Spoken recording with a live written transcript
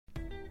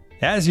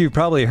As you've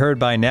probably heard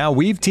by now,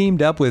 we've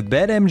teamed up with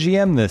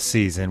BetMGM this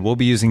season. We'll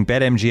be using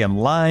BetMGM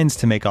lines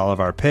to make all of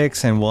our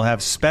picks, and we'll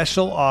have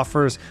special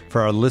offers for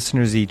our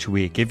listeners each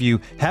week. If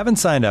you haven't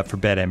signed up for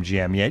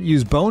BetMGM yet,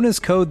 use bonus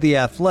code The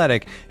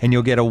Athletic, and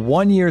you'll get a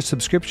 1-year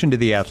subscription to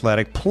The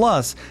Athletic,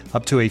 plus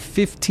up to a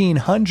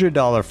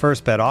 $1,500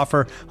 first bet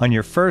offer on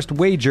your first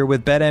wager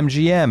with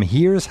BetMGM.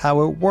 Here's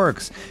how it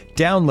works.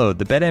 Download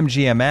the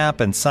BetMGM app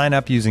and sign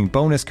up using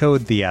bonus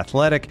code The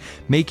Athletic.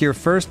 Make your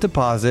first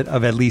deposit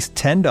of at least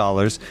 $10.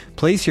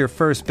 Place your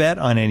first bet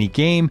on any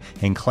game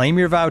and claim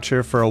your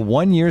voucher for a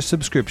 1-year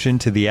subscription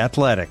to The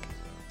Athletic.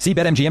 See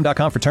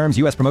BetMGM.com for terms.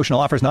 U.S. promotional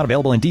offers not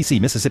available in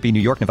D.C., Mississippi, New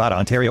York, Nevada,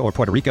 Ontario, or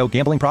Puerto Rico.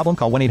 Gambling problem?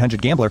 Call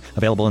 1-800-GAMBLER.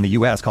 Available in the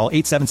U.S. Call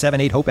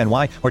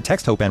 877-8-HOPE-NY or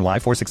text HOPE-NY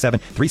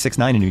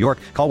 467-369 in New York.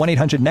 Call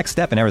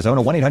 1-800-NEXT-STEP in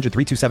Arizona.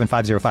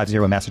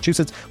 1-800-327-5050 in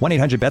Massachusetts.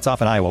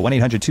 1-800-BETS-OFF in Iowa.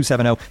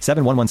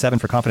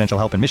 1-800-270-7117 for confidential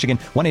help in Michigan.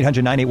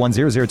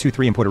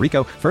 1-800-981-0023 in Puerto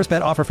Rico. First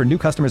bet offer for new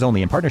customers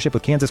only in partnership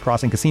with Kansas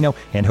Crossing Casino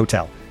and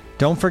Hotel.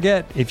 Don't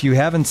forget, if you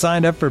haven't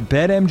signed up for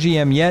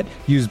BetMGM yet,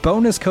 use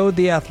bonus code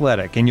The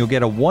Athletic, and you'll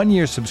get a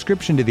 1-year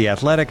subscription to The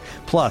Athletic,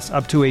 plus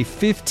up to a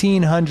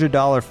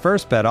 $1,500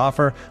 first bet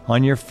offer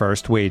on your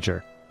first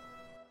wager.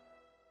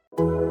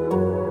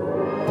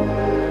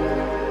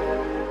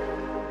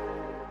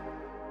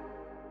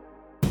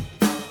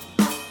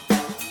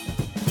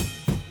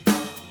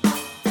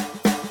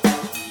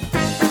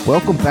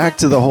 Welcome back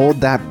to the Hold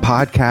That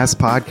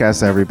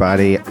podcast,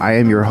 everybody. I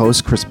am your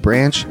host, Chris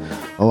Branch,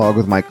 along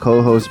with my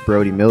co-host,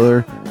 Brody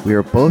Miller. We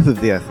are both of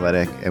The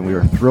Athletic, and we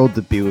are thrilled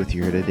to be with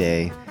you here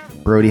today.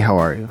 Brody, how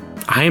are you?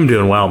 I am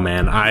doing well,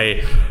 man.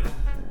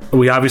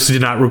 We obviously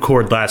did not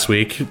record last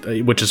week,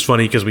 which is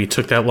funny because we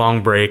took that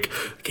long break,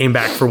 came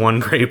back for one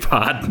great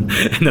pod,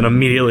 and then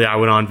immediately I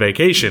went on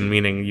vacation,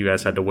 meaning you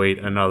guys had to wait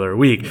another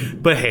week.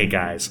 But hey,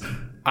 guys,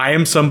 I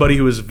am somebody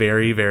who is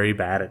very, very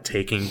bad at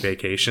taking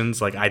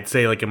vacations. Like, I'd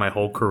say, like, in my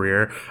whole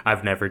career,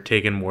 I've never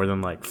taken more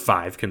than, like,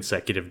 5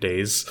 consecutive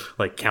days,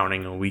 like,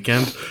 counting a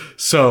weekend.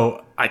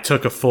 So I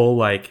took a full,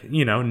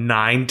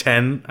 9,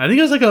 10, I think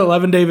it was like an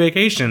 11-day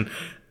vacation.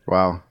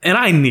 Wow. And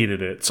I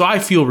needed it. So I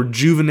feel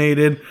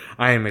rejuvenated.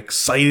 I am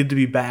excited to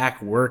be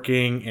back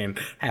working and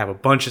have a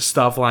bunch of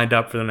stuff lined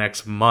up for the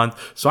next month.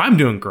 So I'm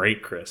doing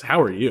great, Chris.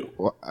 How are you?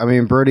 Well, I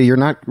mean, Brody, you're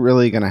not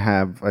really going to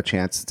have a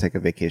chance to take a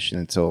vacation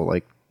until,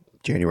 like,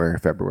 January or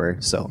February,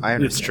 so I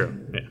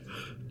understand. It's true.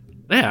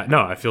 Yeah,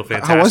 no, I feel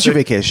fantastic. How was your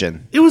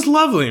vacation? It was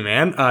lovely,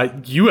 man.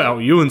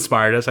 You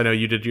inspired us. I know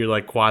you did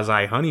your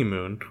quasi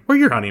honeymoon, or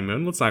your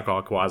honeymoon. Let's not call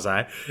it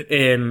quasi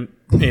in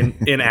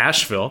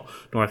Asheville,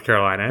 North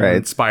Carolina. Right.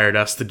 Inspired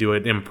us to do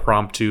an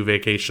impromptu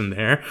vacation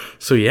there.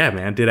 So yeah,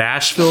 man, did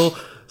Asheville.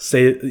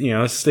 Stayed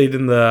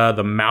in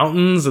the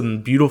mountains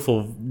and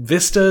beautiful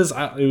vistas.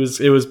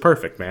 It was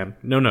perfect, man.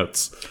 No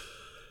notes.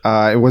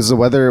 It was the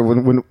weather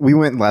when we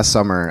went last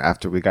summer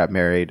after we got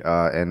married,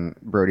 and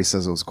Brody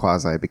says it was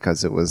quasi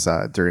because it was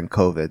during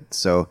COVID,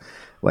 so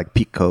like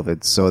peak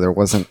COVID, so there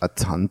wasn't a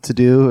ton to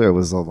do. It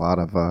was a lot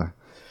of,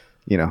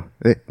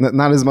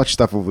 not as much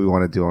stuff as we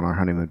want to do on our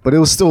honeymoon, but it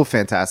was still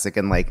fantastic.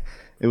 And like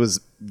it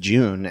was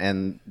June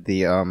and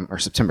or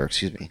September,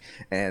 excuse me,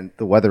 and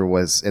the weather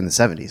was in the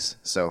 70s,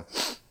 so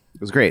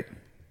it was great.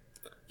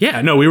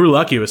 Yeah, no, we were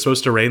lucky. It was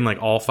supposed to rain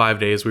like all 5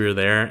 days we were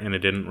there, and it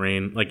didn't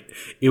rain. Like,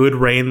 it would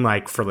rain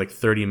like for like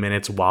 30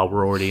 minutes while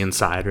we're already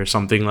inside or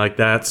something like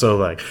that. So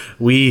like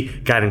we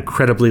got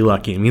incredibly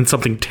lucky. I mean,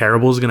 something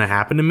terrible is going to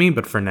happen to me,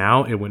 but for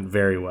now it went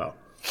very well.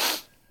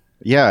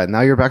 Yeah, now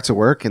you're back to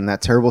work, and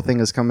that terrible thing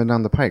is coming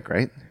down the pike,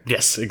 right?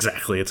 Yes,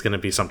 exactly. It's going to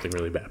be something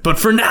really bad. But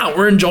for now,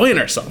 we're enjoying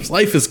ourselves.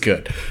 Life is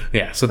good.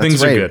 Yeah, so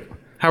things are good.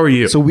 How are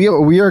you? So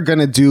we are going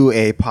to do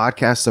a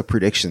podcast of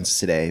predictions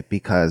today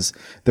because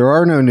there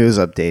are no news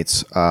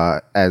updates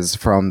as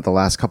from the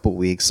last couple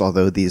weeks,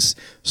 although these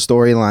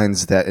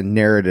storylines and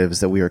narratives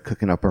that we are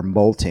cooking up are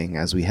molting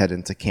as we head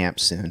into camp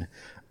soon.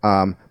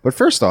 But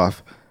first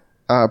off,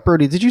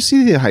 Brody, did you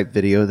see the hype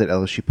video that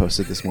LSU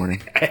posted this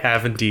morning? I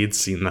have indeed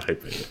seen the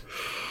hype video.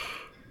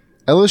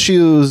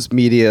 LSU's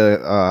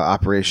media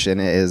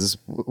operation is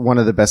one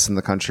of the best in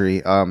the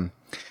country.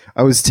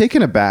 I was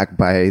taken aback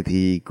by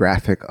the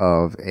graphic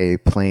of a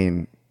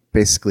plane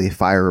basically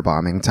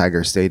firebombing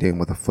Tiger Stadium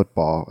with a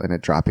football and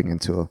it dropping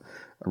into a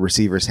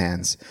receiver's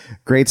hands.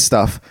 Great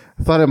stuff.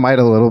 I thought it might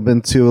have a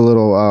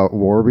little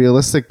war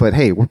realistic, but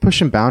hey, we're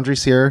pushing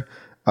boundaries here.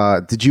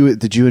 Did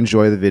you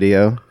enjoy the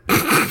video?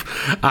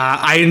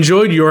 I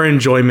enjoyed your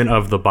enjoyment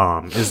of the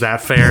bomb. Is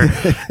that fair?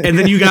 And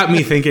then you got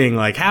me thinking,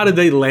 like, how did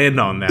they land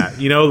on that?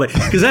 You know, like,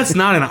 because that's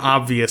not an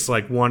obvious,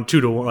 like, 1,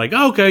 2 to 1. Like,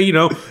 okay, you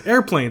know,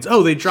 airplanes.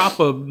 Oh, they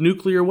drop a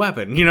nuclear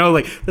weapon. You know,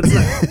 like,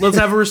 let's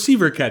have a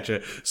receiver catch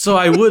it. So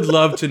I would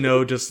love to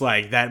know just,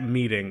 like, that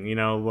meeting, you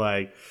know,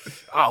 like,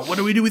 oh, what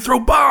do? We throw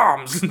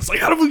bombs. And it's like,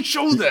 how do we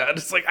show that?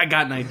 It's like, I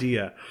got an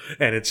idea.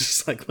 And it's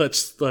just like,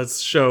 let's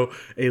show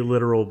a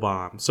literal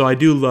bomb. So I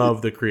do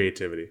love the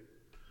creativity.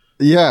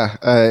 Yeah,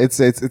 it's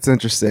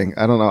interesting.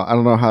 I don't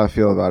know how I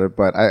feel about it,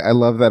 but I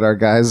love that our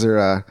guys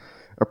are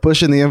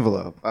pushing the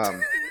envelope.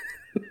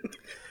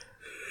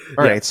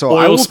 All right, so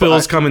I oil will,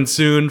 spills coming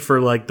soon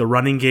for like the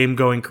running game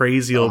going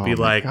crazy. It'll be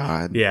my like,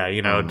 God.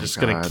 just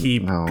gonna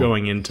keep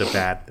going into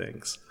bad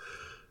things.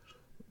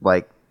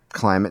 like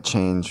climate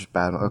change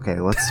bad. Okay,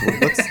 let's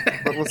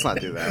not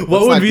do that.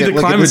 What Let's would not be the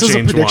climate this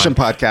change is a prediction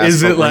one? podcast.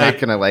 Is it but we're like-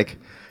 not gonna like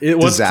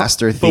What's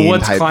disaster but themed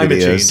what's type climate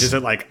videos? change? Is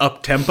it like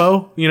up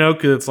tempo? You know,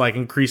 because it's like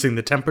increasing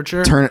the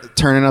temperature.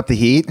 Turning up the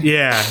heat?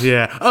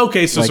 Yeah.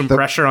 Okay, so Like some the-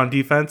 pressure on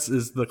defense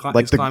is the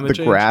Like is the climate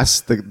change.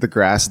 grass, the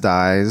grass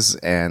dies,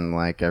 and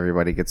like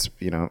everybody gets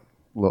a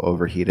little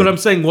overheated. But I'm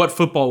saying, what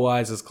football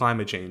wise is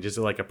climate change? Is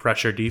it like a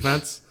pressure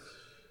defense?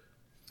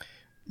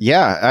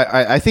 Yeah,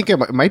 I think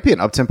it might be an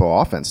up tempo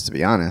offense. To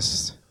be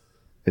honest,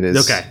 it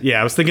is. Okay,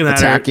 yeah, I was thinking that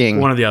Attacking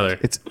or one or the other.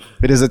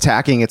 It is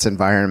attacking its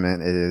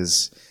environment. It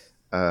is,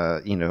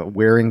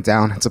 wearing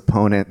down its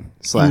opponent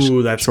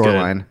Ooh, that's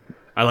shoreline. good.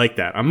 I like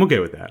that. I'm okay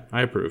with that.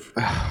 I approve.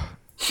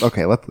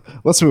 Okay,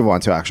 let's move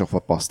on to actual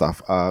football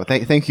stuff.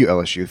 Thank you,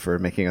 LSU, for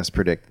making us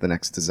predict the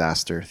next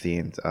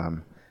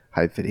disaster-themed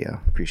hype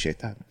video. Appreciate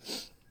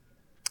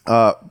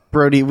that.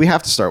 Brody, we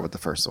have to start with the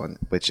first one,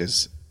 which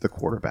is the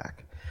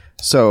quarterback.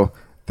 So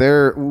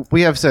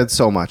we have said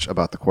so much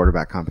about the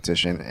quarterback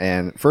competition,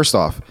 and first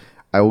off,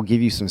 I will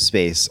give you some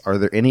space. Are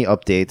there any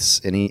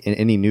updates,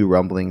 any new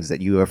rumblings that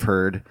you have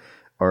heard,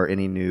 or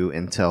any new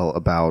intel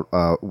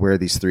about where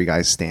these three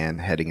guys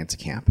stand heading into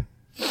camp?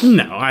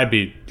 No, I'd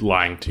be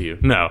lying to you.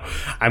 No,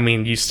 I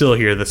mean, you still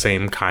hear the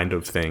same kind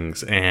of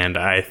things, and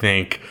I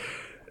think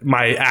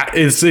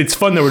it's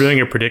fun that we're doing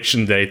a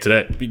prediction day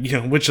today,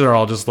 which are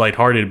all just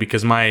lighthearted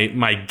because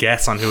my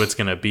guess on who it's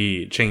going to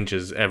be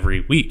changes every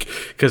week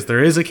because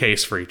there is a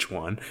case for each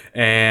one.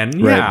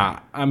 And yeah,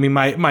 right. I mean,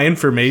 my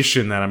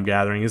information that I'm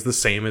gathering is the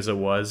same as it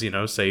was,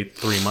 say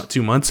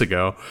 2 months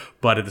ago.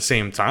 But at the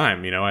same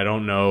time, I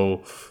don't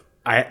know.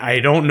 I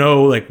don't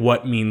know like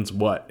what means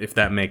what, if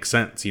that makes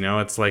sense.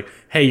 It's like,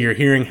 hey, you're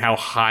hearing how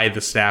high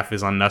the staff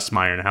is on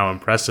Nussmeier and how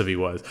impressive he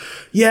was.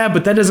 Yeah,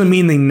 but that doesn't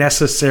mean they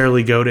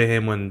necessarily go to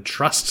him when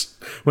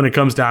it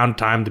comes down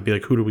time to be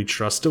like, who do we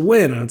trust to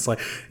win? And it's like,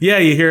 yeah,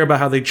 you hear about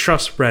how they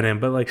trust Brennan,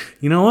 but like,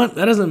 you know what?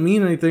 That doesn't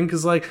mean anything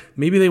because like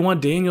maybe they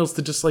want Daniels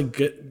to just like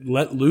get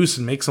let loose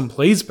and make some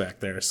plays back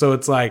there. So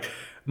it's like,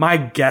 my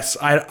guess,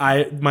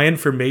 my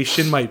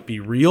information might be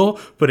real,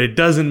 but it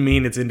doesn't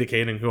mean it's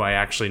indicating who I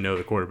actually know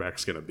the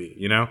quarterback's going to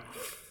be,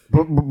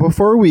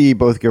 Before we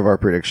both give our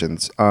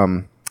predictions,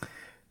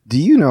 do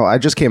you know, I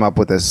just came up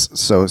with this,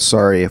 so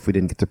sorry if we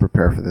didn't get to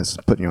prepare for this,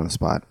 putting you on the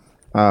spot.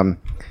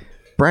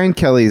 Brian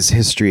Kelly's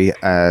history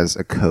as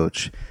a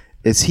coach,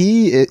 is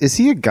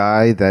he a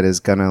guy that is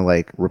going to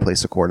like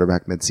replace a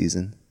quarterback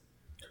midseason?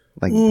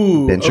 Like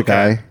bench a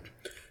guy?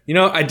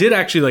 I did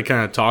actually like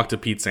kind of talk to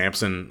Pete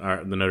Sampson,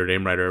 the Notre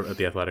Dame writer at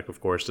The Athletic, of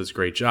course, does a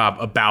great job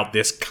about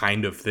this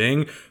kind of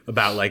thing,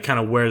 about like kind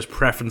of where his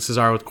preferences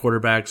are with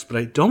quarterbacks. But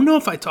I don't know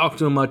if I talked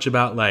to him much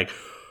about like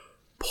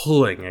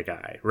pulling a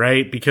guy,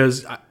 right?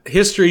 Because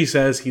history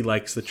says he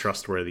likes the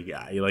trustworthy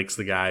guy. He likes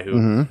the guy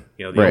who,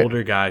 the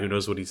older guy who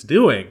knows what he's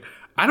doing.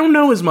 I don't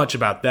know as much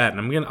about that,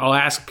 and I'll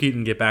ask Pete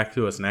and get back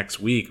to us next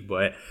week.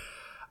 But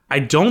I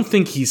don't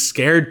think he's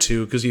scared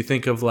to, because you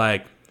think of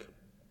like,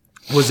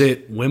 was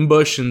it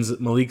Wimbush and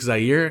Malik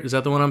Zaire? Is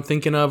that the one I'm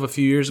thinking of a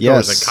few years ago?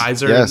 Yes. Or was it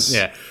Kaiser? Yes.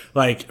 Yeah.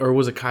 Or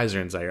was it Kaiser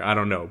and Zaire? I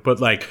don't know.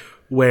 But like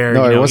where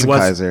it wasn't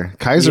Kaiser.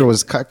 Kaiser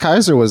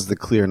was the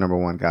clear number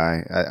one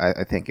guy.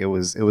 I think it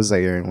was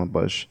Zaire and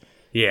Wimbush.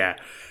 Yeah.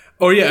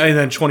 Oh yeah, and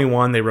then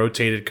 21 they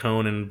rotated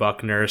Cone and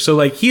Buckner. So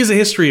like he has a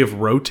history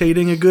of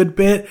rotating a good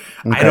bit.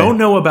 Okay. I don't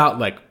know about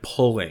like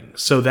pulling.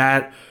 So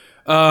that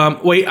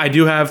I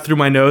do have through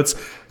my notes.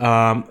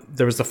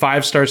 There was the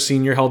 5-star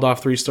senior held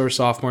off 3-star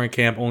sophomore in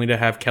camp, only to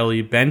have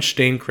Kelly bench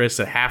Dane Chris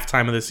at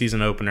halftime of the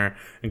season opener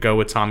and go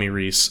with Tommy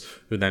Reese,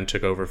 who then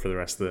took over for the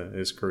rest of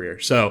his career.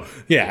 So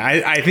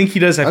yeah, I think he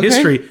does have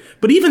history,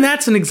 but even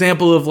that's an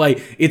example of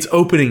like it's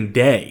opening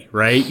day,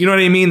 right? You know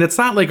what I mean? That's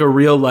not like a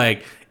real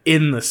like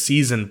in the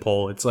season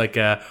poll. It's like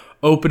a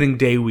opening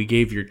day we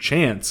gave your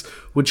chance,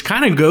 which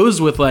kind of goes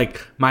with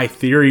like my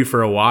theory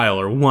for a while,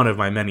 or one of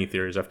my many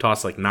theories. I've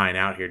tossed like 9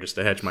 out here just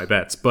to hedge my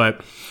bets,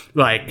 but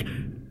like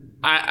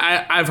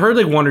I've heard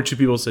like 1 or 2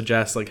 people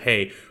suggest like,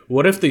 hey,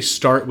 what if they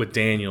start with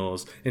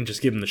Daniels and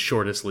just give him the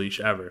shortest leash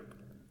ever?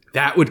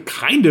 That would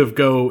kind of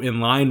go in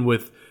line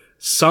with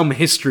some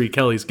history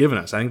Kelly's given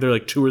us. I think there are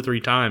like 2 or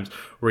 3 times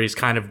where he's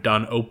kind of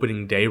done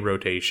opening day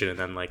rotation and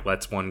then like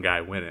lets one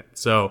guy win it.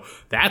 So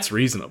that's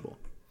reasonable.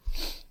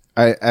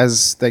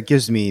 That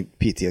gives me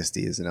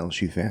PTSD as an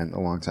LSU fan, a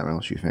longtime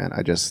LSU fan.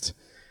 I just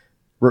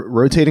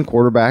rotating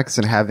quarterbacks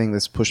and having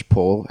this push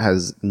pull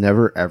has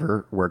never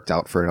ever worked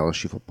out for an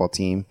LSU football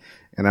team,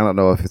 and I don't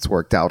know if it's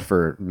worked out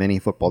for many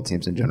football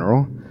teams in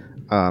general.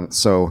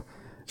 So,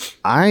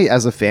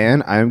 as a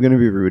fan, I'm going to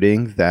be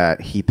rooting that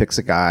he picks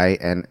a guy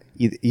and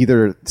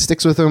either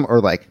sticks with him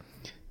or like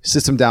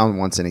sits him down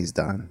once and he's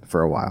done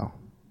for a while.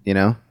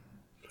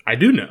 I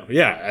do know,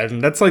 yeah,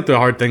 and that's like the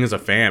hard thing as a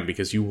fan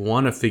because you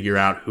want to figure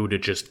out who to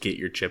just get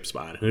your chips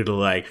on, who to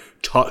like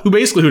talk, who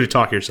to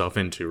talk yourself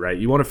into, right?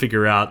 You want to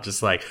figure out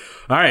just like,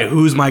 all right,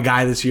 who's my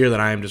guy this year that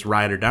I am just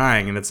ride or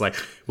dying, and it's like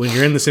when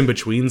you're in this in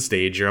between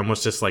stage, you're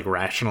almost just like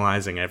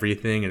rationalizing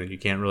everything, and you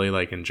can't really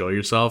like enjoy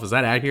yourself. Is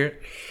that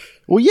accurate?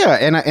 Well, yeah,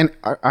 and I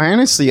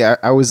honestly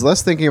I was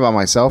less thinking about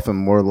myself and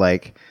more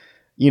like,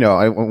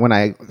 when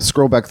I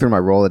scroll back through my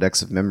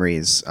Rolodex of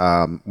memories,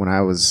 when I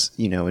was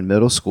in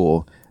middle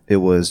school. It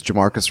was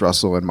Jamarcus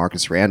Russell and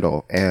Marcus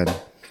Randall, and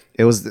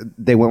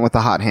they went with the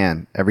hot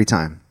hand every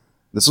time.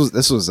 This was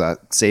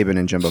Saban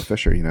and Jimbo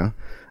Fisher,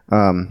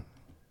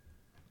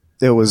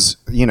 It was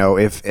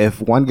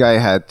if one guy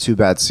had 2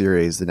 bad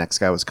series, the next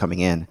guy was coming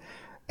in,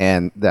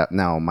 and that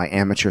now my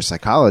amateur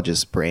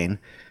psychologist brain,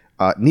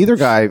 neither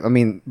guy. I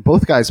mean,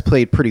 both guys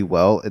played pretty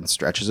well in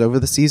stretches over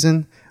the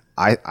season.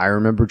 I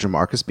remember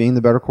Jamarcus being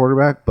the better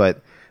quarterback,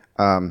 but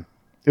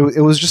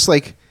it was just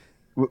like.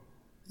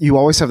 You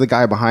always have the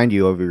guy behind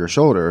you over your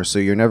shoulder, so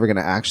you're never going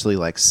to actually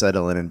like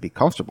settle in and be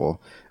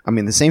comfortable. I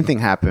mean, the same thing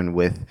happened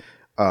with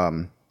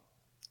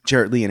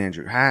Jarrett Lee and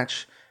Andrew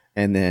Hatch,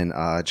 and then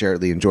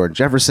Jarrett Lee and Jordan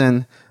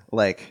Jefferson.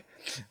 Like,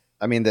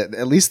 I mean,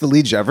 at least the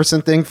Lee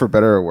Jefferson thing, for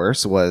better or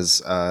worse,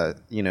 was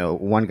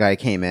one guy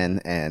came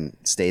in and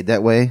stayed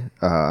that way.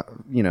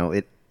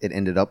 It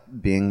ended up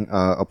being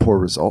a poor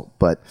result,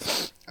 but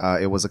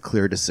it was a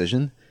clear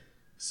decision.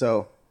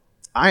 So.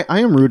 I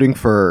am rooting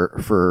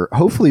for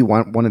hopefully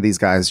one of these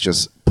guys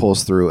just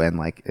pulls through and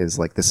like is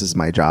like, this is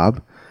my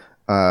job.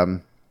 I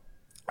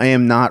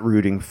am not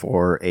rooting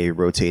for a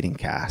rotating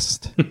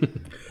cast.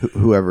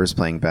 Whoever is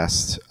playing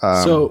best.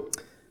 So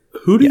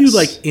who do you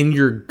like in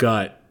your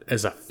gut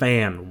as a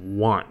fan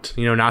want?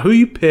 Not who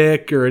you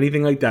pick or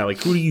anything like that.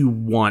 Like, who do you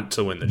want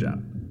to win the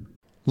job?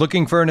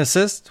 Looking for an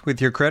assist with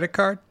your credit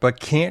card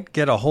but can't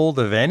get a hold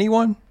of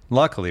anyone?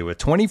 Luckily, with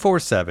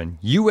 24/7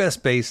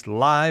 U.S.-based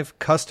live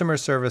customer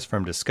service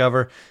from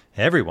Discover,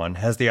 everyone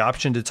has the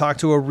option to talk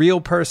to a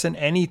real person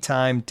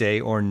anytime, day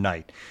or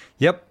night.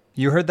 Yep,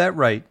 you heard that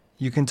right.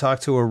 You can talk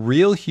to a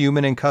real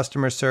human in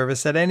customer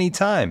service at any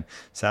time.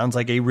 Sounds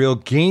like a real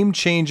game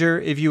changer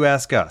if you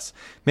ask us.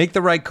 Make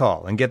the right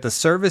call and get the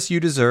service you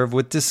deserve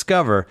with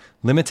Discover.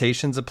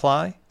 Limitations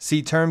apply.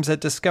 See terms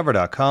at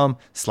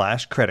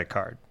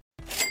discover.com/creditcard.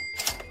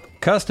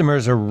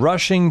 Customers are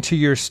rushing to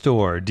your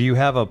store. Do you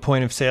have a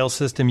point of sale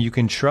system you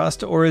can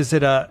trust, or is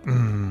it a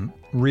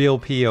real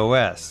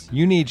POS?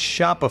 You need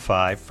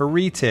Shopify for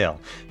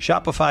retail.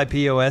 Shopify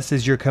POS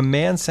is your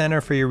command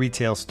center for your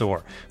retail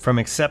store. From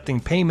accepting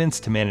payments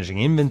to managing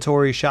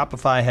inventory,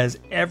 Shopify has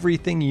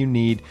everything you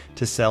need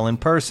to sell in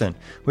person.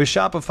 With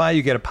Shopify,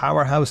 you get a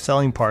powerhouse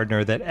selling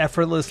partner that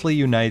effortlessly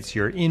unites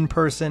your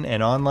in-person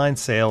and online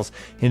sales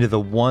into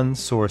the one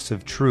source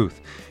of truth.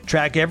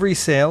 Track every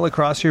sale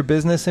across your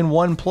business in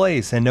one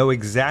place and know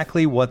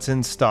exactly what's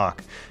in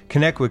stock.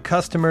 Connect with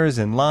customers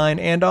in line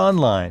and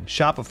online.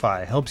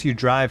 Shopify helps you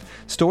drive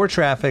store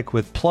traffic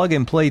with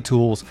plug-and-play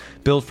tools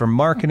built for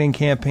marketing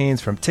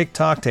campaigns from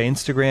TikTok to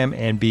Instagram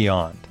and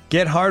beyond.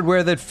 Get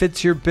hardware that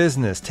fits your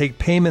business. Take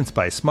payments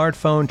by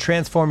smartphone,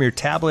 transform your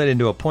tablet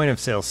into a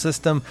point-of-sale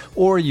system,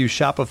 or use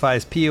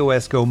Shopify's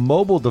POS Go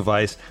mobile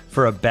device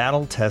for a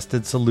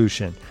battle-tested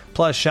solution.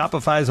 Plus,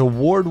 Shopify's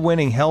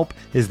award-winning help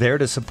is there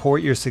to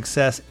support your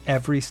success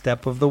every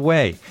step of the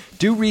way.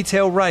 Do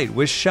retail right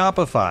with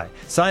Shopify.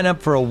 Sign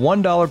up for a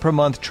 $1 per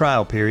month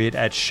trial period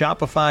at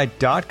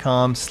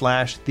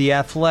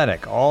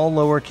shopify.com/theathletic, all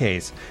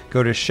lowercase.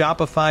 Go to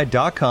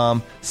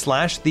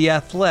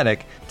shopify.com/theathletic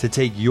to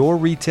take your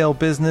retail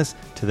business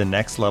to the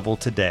next level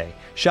today.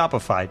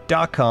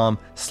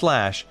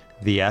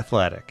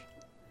 Shopify.com/theathletic.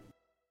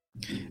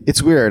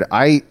 It's weird.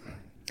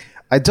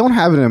 I don't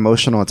have an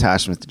emotional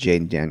attachment to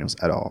Jaden Daniels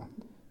at all.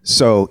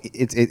 So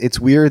it's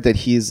weird that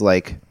he's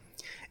like,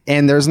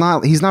 and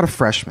he's not a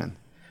freshman.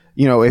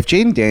 If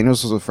Jaden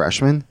Daniels was a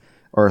freshman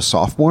or a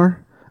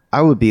sophomore,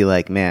 I would be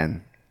like,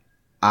 man,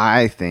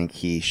 I think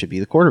he should be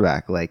the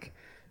quarterback. Like,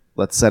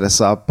 let's set us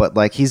up. But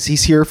like, he's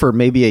here for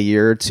maybe a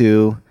year or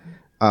two.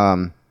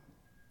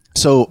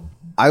 So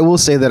I will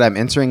say that I'm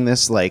entering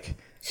this like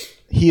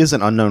he is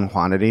an unknown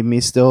quantity to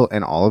me still,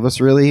 and all of us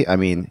really. I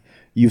mean,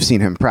 you've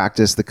seen him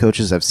practice. The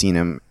coaches have seen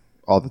him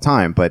all the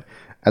time. But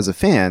as a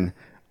fan,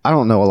 I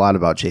don't know a lot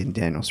about Jaden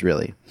Daniels,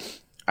 really.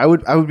 I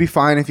would be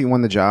fine if he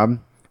won the job.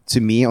 To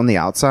me, on the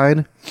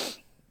outside,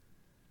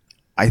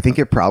 I think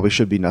it probably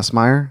should be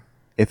Nussmeier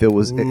if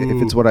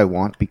it's what I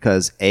want,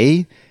 because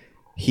he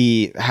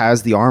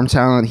has the arm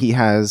talent, he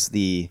has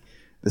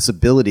this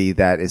ability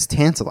that is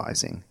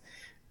tantalizing,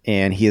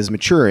 and he is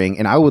maturing.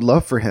 And I would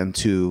love for him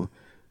to,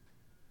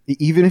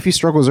 even if he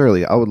struggles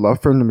early, I would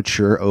love for him to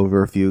mature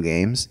over a few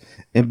games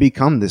and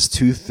become this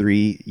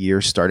 2-3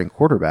 year starting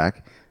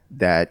quarterback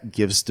that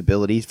gives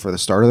stability for the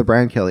start of the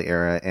Brian Kelly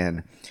era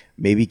and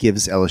maybe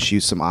gives LSU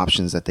some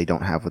options that they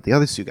don't have with the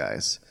other two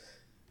guys.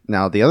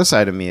 Now, the other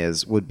side of me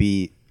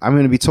I'm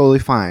going to be totally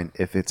fine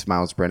if it's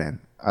Miles Brennan.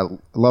 I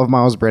love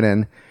Miles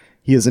Brennan.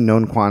 He is a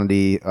known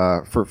quantity,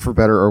 for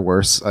better or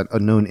worse, a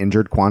known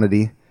injured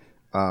quantity.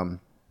 I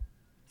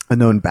a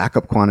known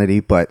backup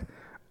quantity, but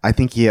I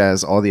think he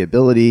has all the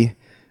ability.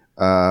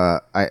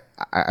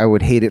 I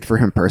would hate it for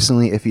him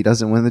personally if he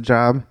doesn't win the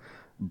job.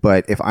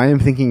 But if I am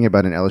thinking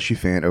about an LSU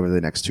fan over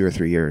the next 2 or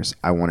 3 years,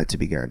 I want it to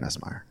be Garrett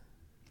Nussmeier.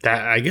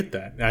 I get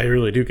that. I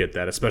really do get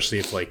that, especially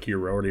if like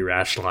you're already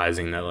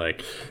rationalizing that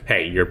like,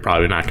 hey, you're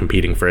probably not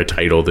competing for a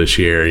title this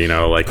year. You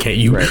know, like can't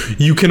you? Right.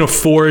 You can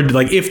afford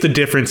like if the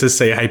difference is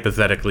say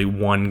hypothetically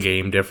 1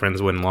 game difference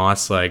win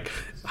loss, like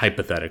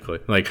hypothetically,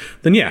 like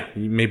then yeah,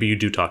 maybe you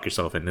do talk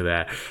yourself into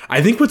that.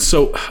 I think what's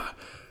so.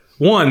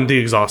 One, the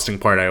exhausting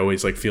part I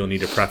always like feel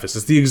need to preface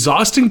is the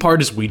exhausting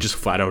part is we just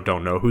flat out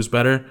don't know who's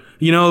better.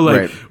 You know,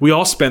 like we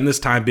all spend this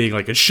time being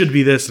like, it should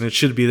be this and it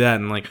should be that.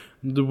 And like,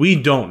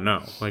 we don't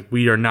know. Like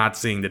we are not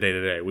seeing the day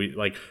to day. We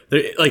like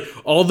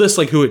all this,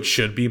 like who it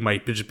should be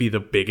might just be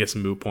the biggest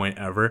moot point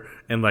ever.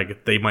 And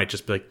like, they might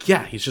just be like,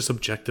 yeah, he's just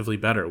objectively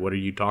better. What are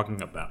you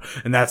talking about?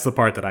 And that's the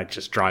part that I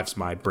just drives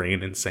my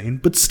brain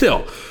insane. But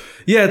still,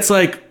 yeah, it's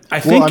like,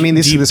 I think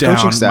this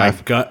coaching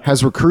staff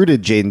has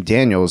recruited Jaden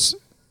Daniels.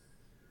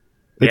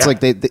 It's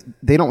like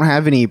they don't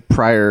have any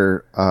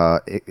prior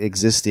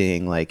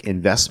existing like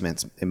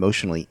investments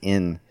emotionally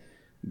in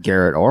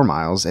Garrett or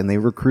Miles, and they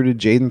recruited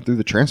Jaden through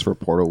the transfer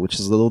portal, which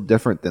is a little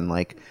different than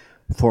like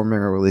forming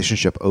a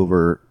relationship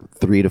over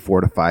 3 to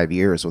 4 to 5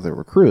 years with a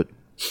recruit.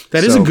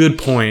 That is a good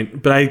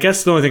point, but I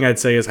guess the only thing I'd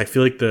say is I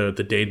feel like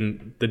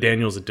the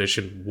Daniels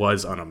edition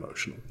was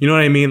unemotional. You know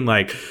what I mean?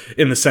 Like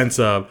in the sense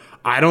of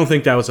I don't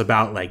think that was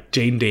about like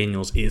Jaden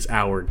Daniels is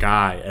our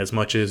guy as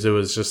much as it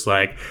was just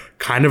like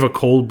kind of a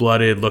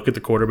cold-blooded look at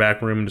the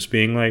quarterback room and just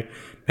being like,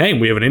 hey,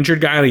 we have an injured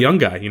guy and a young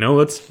guy. You know,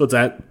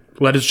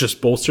 let us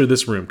just bolster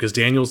this room because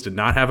Daniels did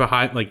not have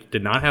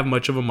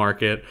much of a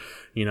market.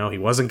 You know, he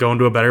wasn't going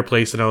to a better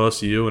place than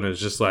LSU, and it's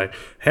just like,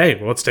 hey,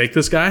 well, let's take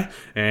this guy,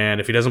 and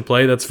if he doesn't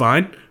play, that's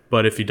fine.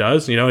 But if he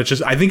does, you know, it's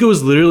just, I think it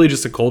was literally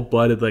just a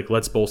cold-blooded, like,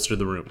 let's bolster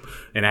the room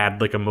and add,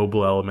 like, a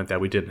mobile element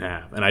that we didn't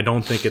have. And I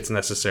don't think it's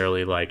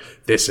necessarily, like,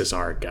 this is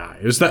our guy.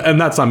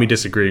 And that's not me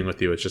disagreeing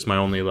with you. It's just my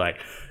only, like,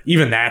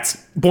 even that's,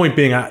 point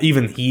being,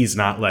 even he's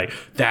not, like,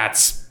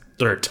 that's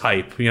their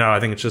type. You know, I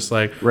think it's just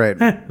like, I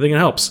think it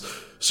helps.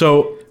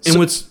 Go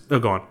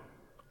on.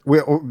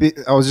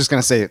 I was just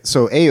going to say,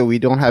 so A, we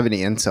don't have any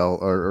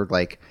intel or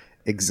like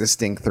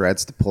existing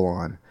threads to pull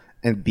on,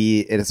 and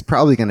B, it is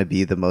probably going to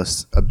be the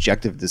most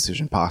objective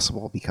decision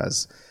possible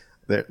because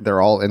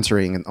they're all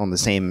entering on the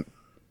same,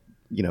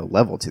 you know,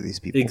 level to these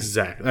people.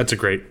 Exactly. That's a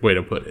great way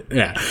to put it.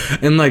 Yeah.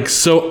 And like,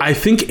 so I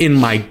think in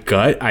my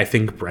gut, I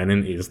think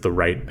Brennan is the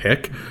right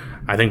pick.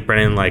 I think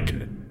Brennan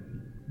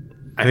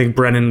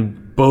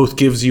both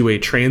gives you a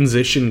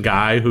transition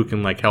guy who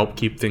can like help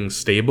keep things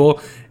stable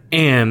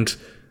and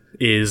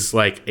is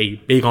like a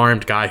big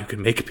armed guy who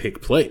can make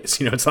big plays.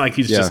 You know, it's not like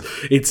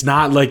it's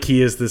not like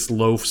he is this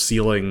low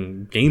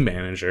ceiling game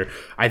manager.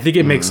 I think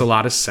it makes a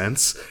lot of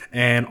sense.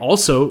 And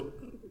also,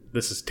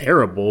 this is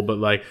terrible, but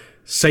like,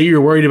 say you're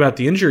worried about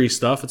the injury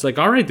stuff. It's like,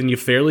 all right, then you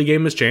fairly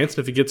gave him his chance. And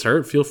if he gets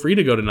hurt, feel free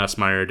to go to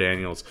Nussmeier or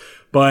Daniels.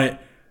 But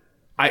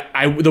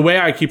I the way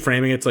I keep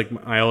framing it's like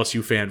my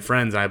LSU fan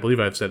friends, and I believe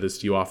I've said this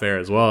to you off air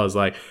as well, is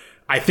like,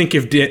 I think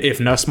if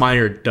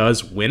Nussmeier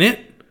does win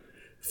it,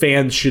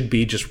 fans should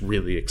be just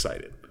really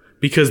excited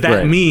because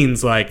that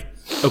means like,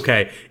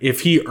 okay,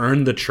 if he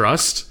earned the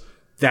trust,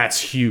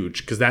 that's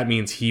huge because that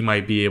means he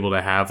might be able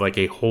to have like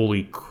a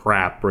holy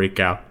crap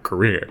breakout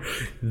career.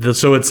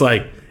 So it's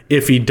like,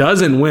 if he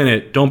doesn't win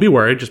it, don't be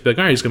worried. Just be like,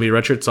 all right, he's going to be a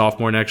redshirt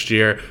sophomore next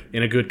year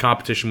in a good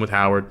competition with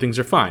Howard. Things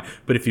are fine.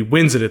 But if he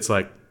wins it, it's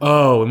like,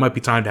 oh, it might be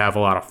time to have a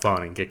lot of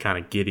fun and get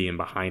kind of giddy and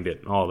behind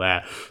it and all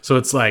that. So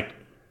it's like,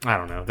 I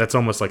don't know. That's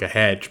almost like a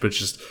hedge, but it's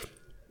just...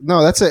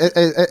 No,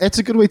 it's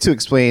a good way to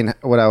explain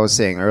what I was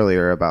saying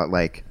earlier about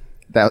like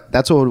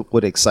that's what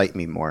would excite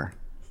me more.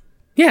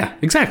 Yeah,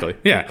 exactly.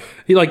 Yeah,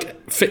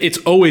 it's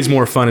always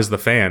more fun as the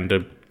fan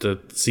to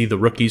see the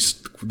rookies,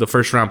 the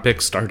first round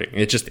pick starting.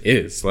 It just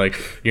is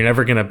like you're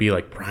never gonna be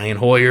like Brian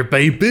Hoyer,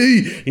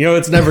 baby. You know,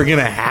 it's never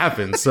gonna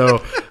happen.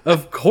 So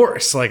of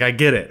course, like I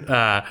get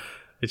it.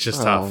 It's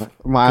just tough.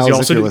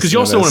 Miles, because you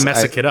also want to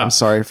mess a kid up. I'm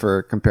sorry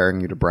for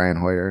comparing you to Brian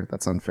Hoyer.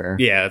 That's unfair.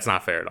 Yeah, that's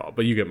not fair at all.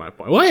 But you get my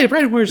point. Well, hey,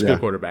 Brian Hoyer's a good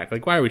quarterback.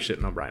 Like, why are we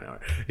shitting on Brian Hoyer?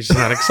 It's just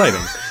not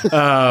exciting.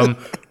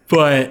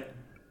 But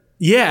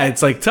yeah,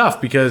 it's like tough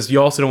because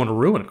you also don't want to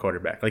ruin a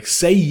quarterback. Like,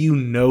 say you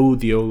know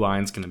the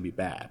O-line's going to be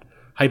bad,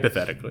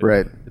 hypothetically.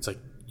 Right. It's like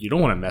you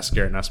don't want to mess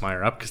Garrett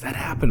Nussmeier up because that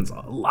happens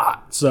a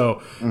lot.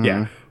 So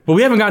yeah. But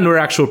we haven't gotten to our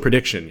actual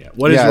prediction yet.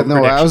 What is your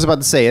prediction? I was about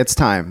to say it's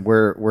time.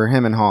 We're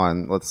him and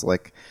Han. Let's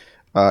like.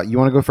 You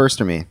want to go first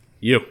or me?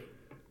 You.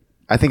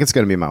 I think it's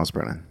going to be Miles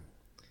Brennan.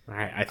 All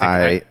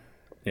right.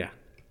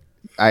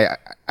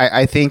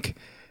 I think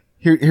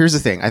here's the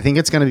thing. I think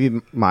it's going to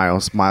be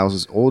Miles. Miles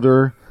is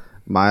older.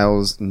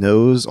 Miles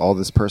knows all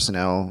this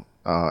personnel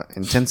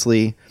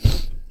intensely.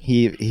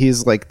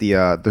 He's like the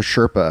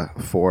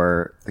Sherpa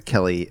for the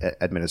Kelly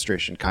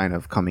administration, kind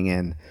of coming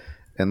in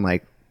and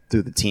like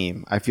through the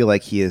team. I feel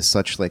like he is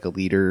such like a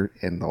leader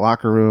in the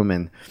locker room,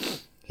 and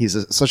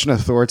he's such an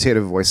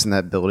authoritative voice in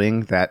that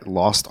building that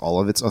lost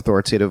all of its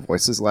authoritative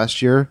voices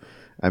last year.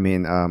 I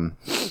mean,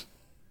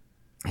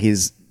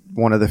 he's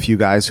one of the few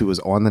guys who was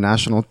on the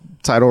national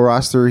title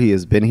roster. He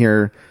has been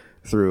here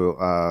through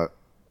a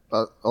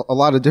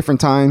lot of different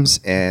times,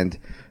 and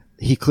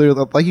he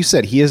clearly, like you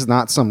said, he is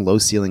not some low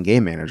ceiling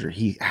game manager.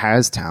 He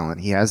has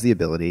talent. He has the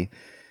ability.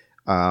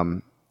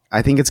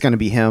 I think it's going to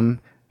be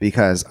him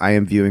because I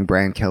am viewing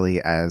Brian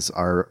Kelly as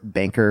our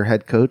banker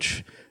head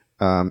coach.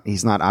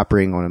 He's not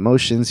operating on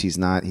emotions. He's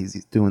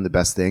doing the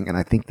best thing. And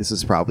I think this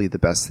is probably the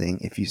best thing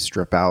if you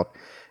strip out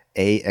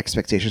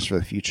expectations for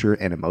the future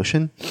and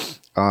emotion.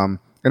 And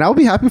I'll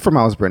be happy for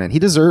Miles Brennan.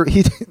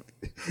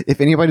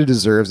 If anybody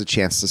deserves a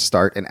chance to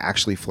start and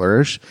actually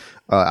flourish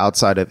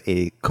outside of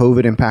a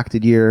COVID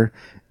impacted year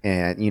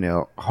and,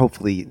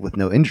 hopefully with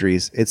no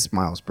injuries, it's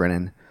Miles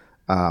Brennan.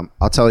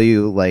 I'll tell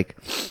you,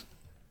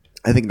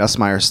 I think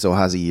Nussmeier still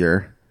has a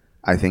year.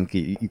 I think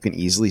you can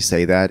easily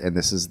say that, and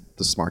this is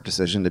the smart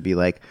decision to be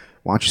like,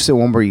 why don't you sit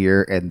one more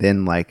year, and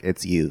then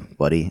it's you,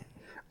 buddy.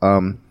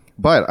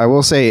 But I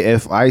will say,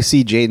 if I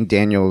see Jaden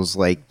Daniels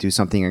do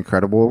something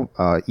incredible,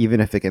 even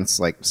if against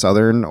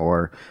Southern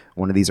or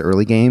one of these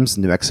early games,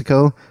 New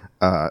Mexico,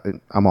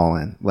 I'm all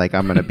in.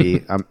 I'm gonna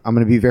be I'm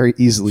gonna be very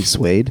easily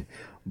swayed.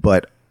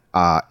 But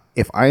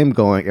if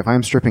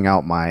I'm stripping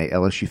out my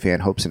LSU fan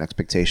hopes and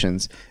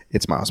expectations,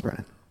 it's Miles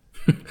Brennan.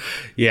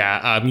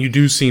 Yeah, you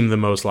do seem the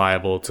most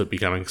liable to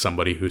becoming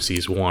somebody who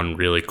sees one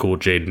really cool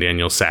Jaden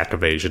Daniels sack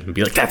evasion and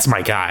be like, "That's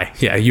my guy."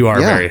 Yeah, you are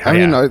very. I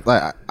mean,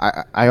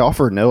 I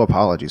offer no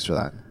apologies for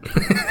that.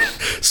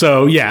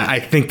 So yeah, I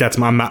think that's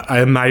my.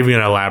 I'm not even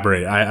gonna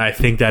elaborate. I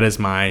think that is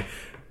my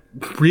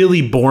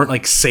really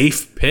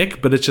safe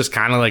pick, but it's just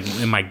kind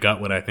of in my gut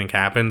what I think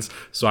happens.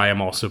 So I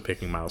am also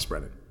picking Miles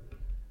Brennan.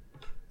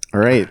 All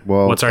right.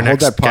 Well, what's our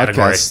next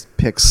category?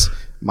 Picks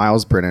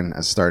Miles Brennan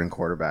as starting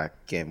quarterback,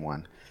 game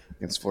 1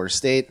 against Florida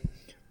State.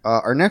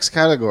 Our next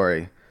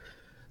category,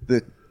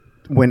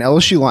 when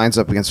LSU lines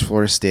up against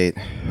Florida State,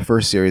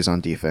 first series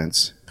on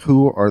defense,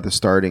 who are the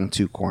starting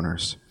 2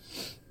 corners?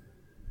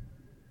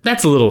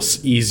 That's a little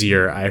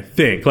easier, I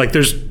think.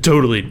 There's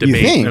totally debate.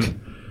 You think?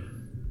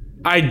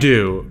 I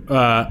do.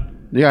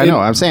 Yeah, I know.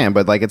 I'm saying,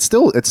 but it's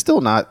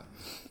still not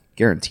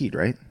guaranteed,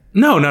 right?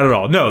 No, not at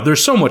all. No,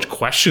 there's so much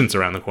questions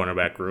around the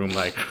cornerback room.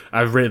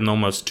 I've written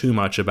almost too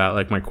much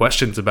about my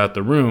questions about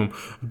the room.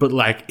 But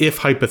if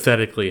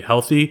hypothetically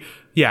healthy,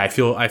 yeah, I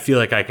feel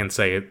like I can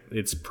say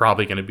it's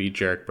probably going to be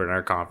Jarek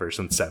Bernard-Converse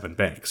and Sevyn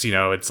Banks.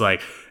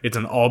 It's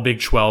an all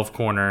Big 12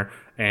 corner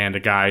and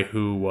a guy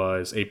who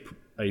was a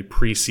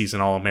preseason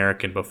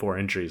All-American before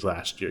injuries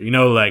last year.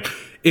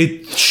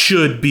 It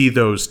should be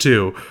those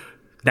two.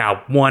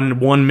 Now,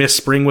 one missed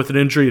spring with an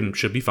injury and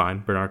should be fine,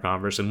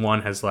 Bernard-Converse, and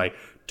one has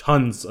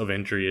tons of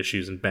injury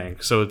issues in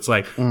Banks. So it's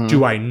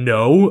do I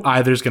know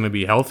either's going to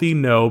be healthy?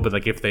 No,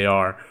 but if they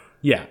are,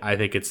 yeah, I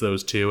think it's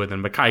those two. And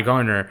then Mekhi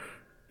Garner,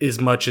 as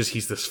much as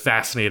he's this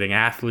fascinating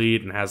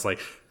athlete and has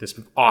this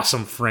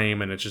awesome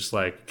frame and it's just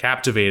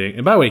captivating.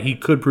 And by the way, he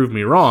could prove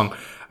me wrong.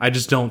 I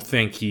just don't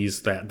think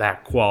he's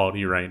that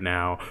quality right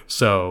now.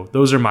 So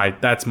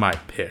that's my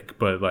pick.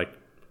 But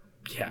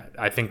yeah,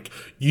 I think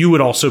you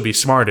would also be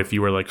smart if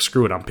you were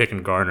screw it, I'm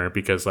picking Garner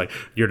because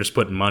you're just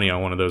putting money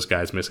on one of those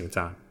guys missing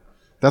time.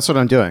 That's what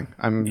I'm doing.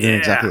 I'm doing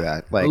exactly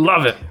that.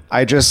 Love it.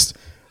 I just,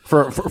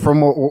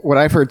 from what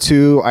I've heard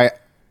too,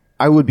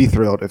 I would be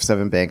thrilled if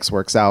Sevyn Banks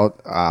works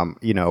out.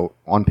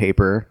 On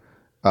paper,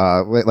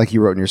 like you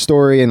wrote in your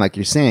story, and like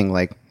you're saying,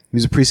 he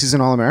was a preseason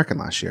All-American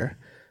last year,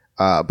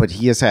 but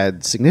he has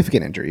had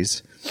significant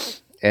injuries,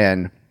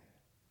 and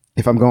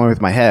if I'm going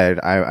with my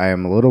head, I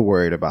am a little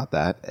worried about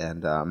that.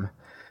 And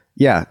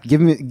yeah, give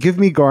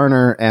me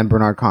Garner and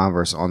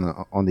Bernard-Converse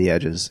on the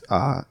edges.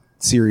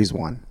 Series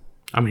 1.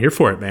 I'm here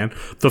for it, man.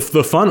 The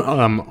fun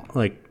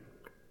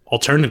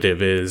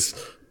alternative is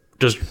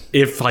just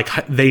if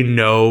they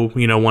know,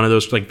 one of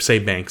those say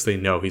Banks, they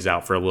know he's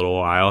out for a little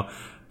while.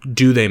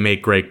 Do they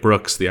make Greg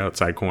Brooks the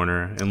outside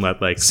corner and let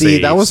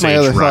that was my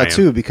other Ryan. thought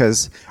too,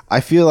 because I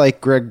feel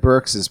like Greg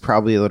Brooks is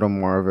probably a little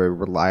more of a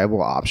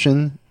reliable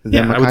option than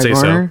Mekhi I would say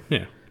Garner. so.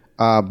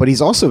 Yeah. But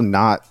he's also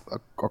not a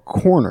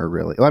corner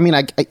really. I mean,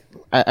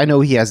 I know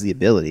he has the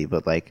ability,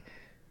 but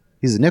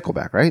he's a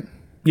nickelback, right?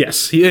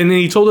 Yes,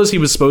 he told us he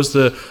was supposed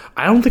to.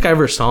 I don't think I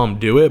ever saw him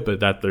do it,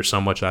 but that there's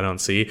so much I don't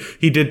see.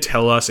 He did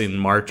tell us in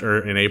March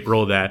or in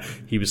April that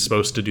he was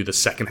supposed to do the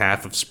second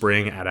half of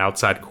spring at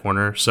outside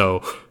corner.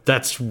 So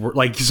that's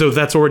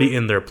already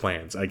in their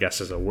plans, I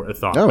guess, as a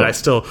thought. Oh. But I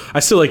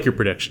still like your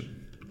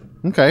prediction.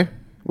 Okay.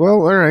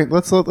 Well, all right.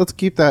 Let's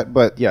keep that.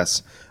 But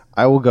yes,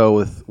 I will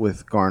go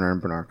with Garner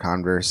and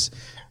Bernard-Converse.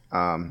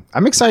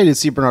 I'm excited to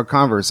see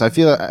Bernard-Converse. I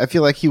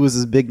feel like he was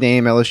this big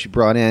name LSU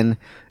brought in.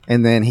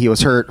 And then he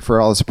was hurt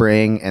for all the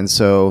spring, and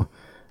so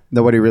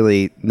nobody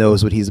really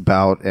knows what he's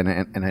about.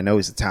 And I know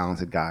he's a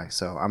talented guy,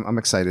 so I'm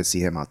excited to see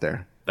him out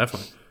there.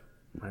 Definitely.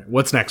 All right,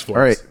 what's next for us?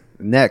 All right,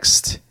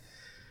 next,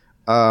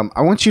 I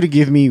want you to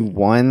give me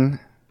one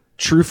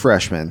true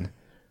freshman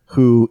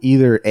who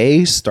either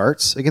A,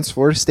 starts against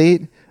Florida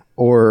State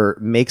or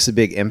makes a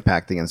big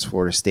impact against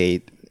Florida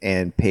State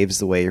and paves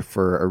the way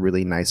for a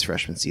really nice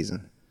freshman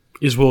season.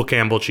 Is Will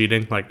Campbell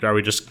cheating? Like, are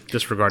we just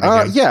disregarding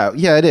him?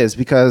 Yeah, it is,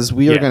 because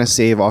we are Yeah. going to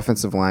save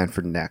offensive line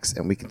for next,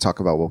 and we can talk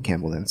about Will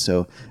Campbell then.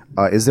 So,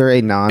 is there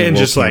a non-Will And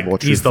just Campbell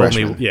like true he's the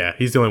freshman? only,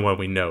 he's the only one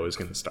we know is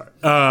going to start.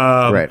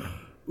 Right.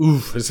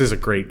 Oof, this is a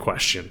great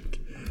question.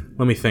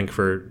 Let me think.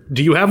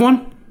 Do you have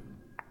one?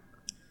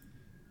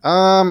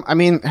 I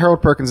mean,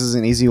 Harold Perkins is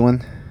an easy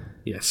one.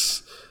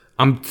 Yes.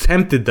 I'm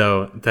tempted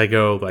though to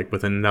go like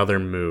with another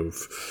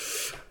move.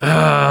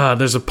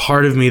 There's a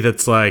part of me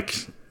that's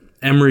like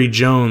Emory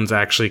Jones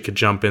actually could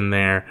jump in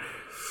there.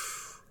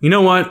 You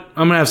know what?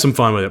 I'm gonna have some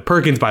fun with it.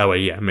 Perkins, by the way,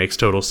 yeah, makes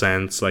total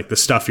sense. Like the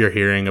stuff you're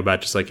hearing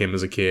about just like him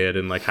as a kid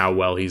and like how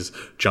well he's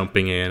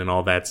jumping in and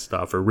all that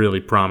stuff are really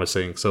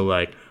promising. So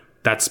like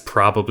that's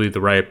probably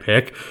the right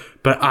pick.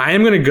 But I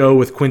am gonna go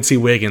with Quincy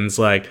Wiggins,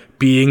 like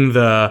being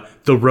the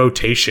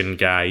rotation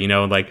guy. You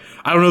know, like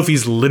I don't know if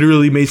he's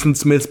literally Mason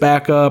Smith's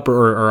backup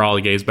or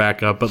Ollie Gay's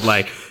backup, but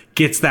like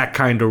gets that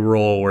kind of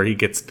role where he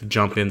gets to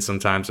jump in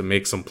sometimes and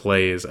make some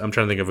plays. I'm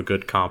trying to think of a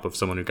good comp of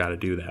someone who got to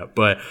do that,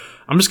 but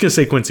I'm just gonna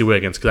say Quincy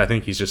Wiggins because I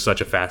think he's just such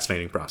a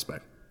fascinating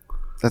prospect.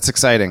 That's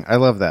exciting. I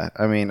love that.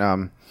 I mean,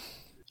 it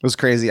was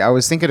crazy. I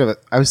was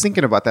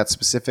thinking about that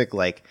specific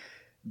like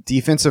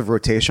defensive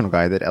rotational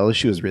guy that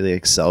LSU has really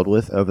excelled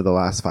with over the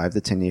last 5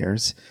 to 10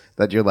 years.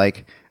 That you're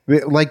like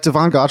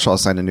Devon Gottschall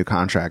signed a new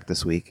contract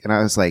this week, and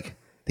I was like,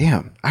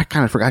 damn, I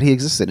kind of forgot he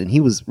existed, and he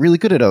was really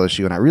good at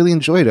LSU, and I really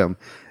enjoyed him.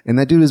 And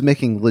that dude was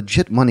making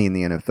legit money in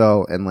the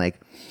NFL, and like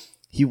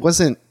he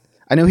wasn't.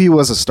 I know he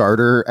was a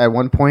starter at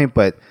one point,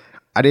 but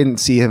I didn't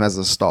see him as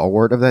a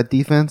stalwart of that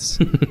defense.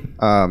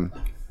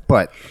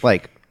 But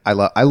like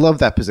I love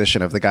that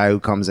position of the guy who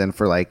comes in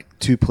for like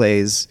 2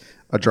 plays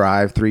a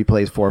drive, 3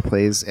 plays, 4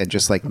 plays, and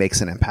just like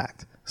makes an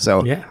impact.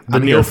 So yeah, the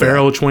Neil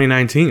Farrell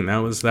 2019. That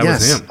was him.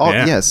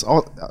 Yes,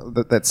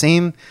 that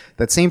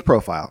same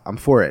profile. I'm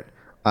for it.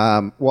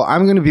 Well,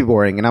 I'm going to be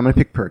boring, and I'm going to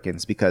pick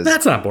Perkins because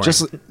that's not boring.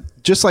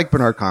 Just like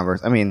Bernard Converse.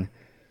 I mean,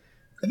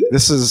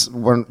 this is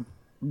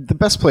the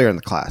best player in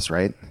the class,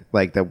 right?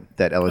 Like that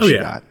LSU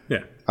got.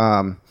 Yeah.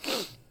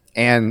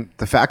 And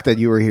the fact that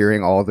you were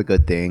hearing all the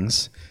good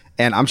things,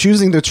 and I'm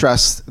choosing to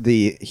trust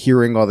the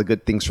hearing all the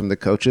good things from the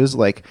coaches.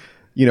 Like,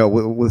 you know,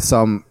 with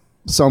some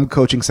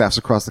coaching staffs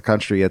across the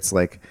country, it's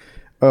like,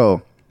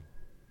 oh,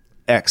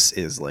 X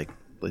is like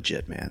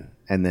legit, man.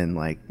 And then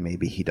like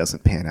maybe he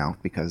doesn't pan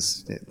out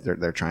because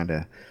they're trying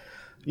to,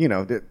 you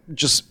know,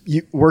 just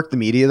work the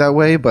media that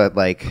way. But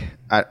like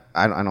I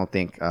don't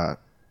think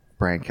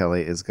Brian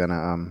Kelly is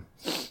gonna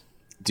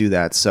do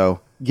that.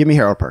 So give me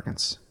Harold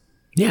Perkins.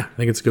 Yeah, I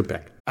think it's a good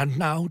pick. And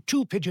now,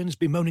 2 pigeons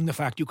bemoaning the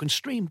fact you can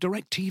stream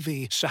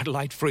DirecTV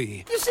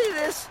satellite-free. You see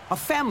this? A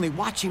family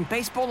watching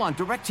baseball on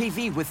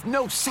DirecTV with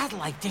no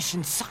satellite dish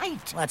in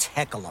sight. Let's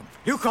heckle them.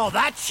 You call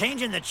that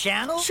changing the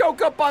channel?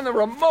 Choke up on the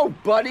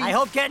remote, buddy. I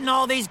hope getting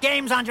all these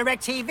games on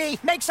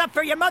DirecTV makes up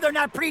for your mother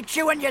not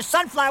pre-chewing your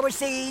sunflower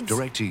seeds.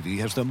 DirecTV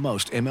has the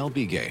most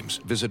MLB games.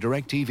 Visit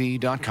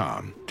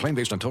DirecTV.com. Claim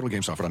based on total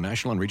games offered on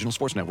national and regional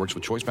sports networks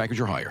with choice package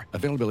or higher.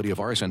 Availability of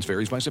RSNs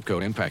varies by zip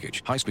code and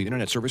package. High-speed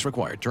internet service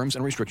required. Terms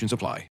and restrictions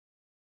apply.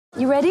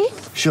 You ready?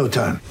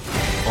 Showtime.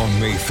 On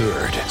May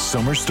 3rd,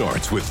 summer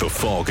starts with The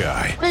Fall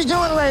Guy. Let's do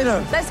it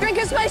later. Let's drink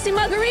a spicy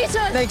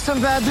margarita. Make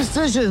some bad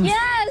decisions.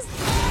 Yes!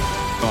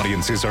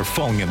 Audiences are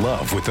falling in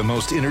love with the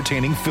most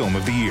entertaining film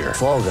of the year.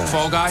 Fall guy.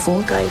 Fall guy?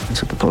 Fall guy.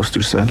 That's what the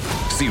poster said.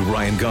 See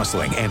Ryan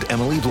Gosling and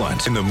Emily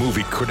Blunt in the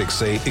movie critics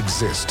say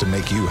exists to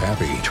make you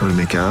happy. Trying to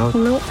make it out?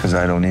 Nope. Because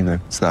I don't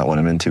either. It's not what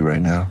I'm into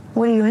right now.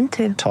 What are you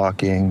into?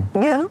 Talking.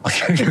 Yeah.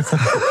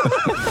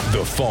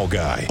 The Fall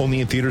Guy.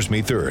 Only in theaters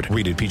May 3rd.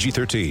 Rated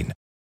PG-13. All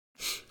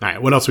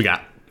right, what else we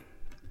got?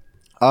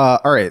 All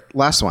right,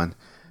 last one.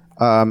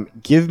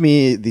 Give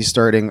me the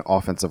starting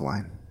offensive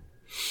line.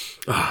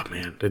 Oh,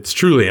 man, it's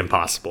truly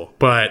impossible.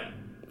 But,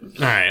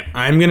 all right,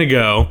 I'm going to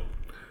go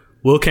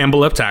Will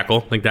Campbell left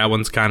tackle. Like, that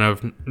one's kind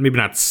of, maybe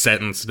not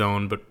set in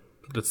stone, but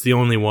that's the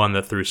only one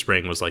that through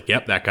spring was like,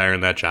 yep, that guy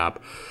earned that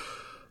job.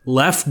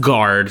 Left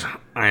guard,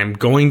 I'm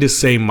going to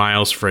say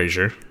Miles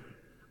Frazier,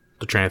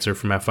 the transfer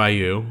from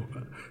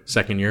FIU.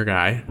 Second-year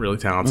guy, really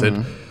talented.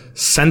 Mm-hmm.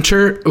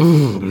 Center,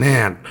 ooh,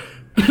 man.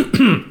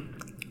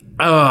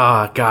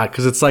 Oh, God,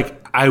 because it's like,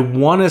 I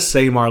want to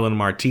say Marlon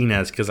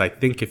Martinez because I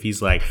think if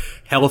he's like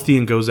healthy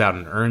and goes out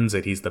and earns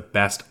it, he's the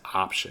best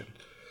option.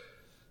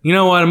 You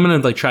know what? I'm going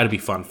to like try to be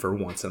fun for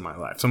once in my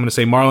life. So I'm going to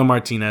say Marlon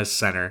Martinez,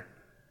 center.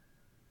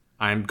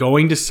 I'm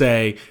going to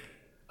say,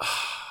 I'm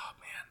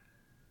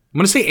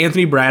going to say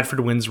Anthony Bradford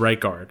wins right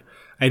guard.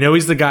 I know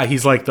he's the guy,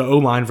 he's like the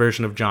O-line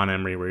version of John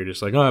Emery where you're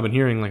just like, oh, I've been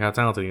hearing like how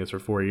talented he is for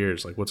 4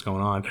 years. Like, what's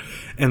going on?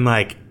 And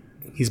like,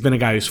 he's been a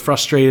guy who's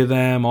frustrated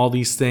them, all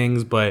these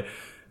things, but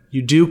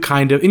you do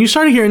kind of, and you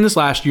started hearing this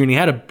last year, and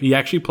he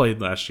actually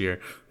played last year,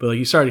 but like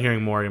you started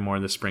hearing more and more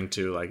this spring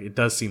too. Like it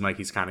does seem like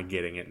he's kind of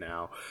getting it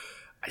now.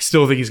 I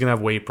still think he's gonna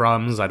have weight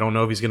problems. I don't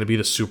know if he's gonna be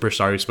the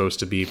superstar he's supposed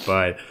to be,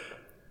 but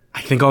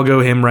I think I'll go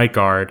him right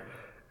guard,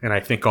 and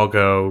I think I'll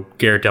go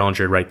Garrett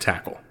Dellinger right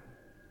tackle.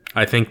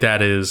 I think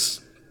that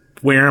is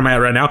where I'm at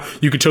right now,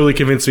 you could totally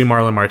convince me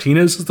Marlon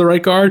Martinez is the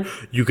right guard.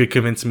 You could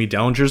convince me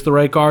Dellinger's the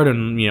right guard,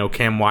 and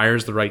Cam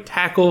Wire's the right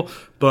tackle.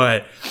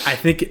 But I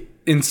think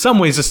in some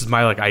ways this is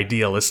my like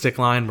idealistic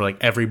line where like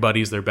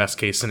everybody's their best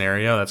case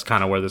scenario. That's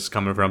kind of where this is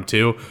coming from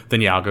too.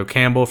 Then I'll go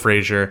Campbell,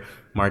 Frazier,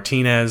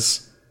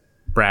 Martinez,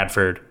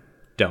 Bradford,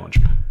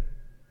 Dellinger.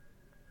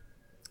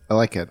 I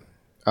like it.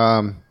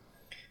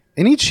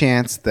 Any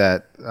chance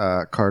that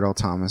Cardell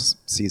Thomas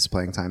sees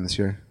playing time this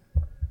year?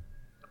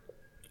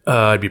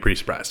 I'd be pretty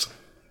surprised.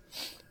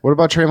 What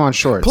about Trayvon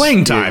Shorts?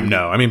 Playing time,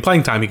 no. I mean,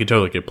 playing time, he could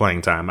totally get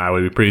playing time. I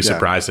would be pretty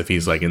surprised if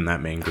he's like in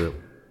that main group.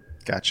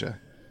 Gotcha.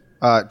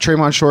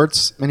 Trayvon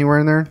Shorts, anywhere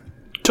in there?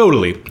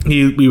 Totally.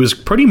 He was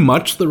pretty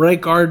much the right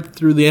guard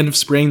through the end of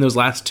spring, those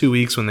last 2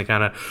 weeks when they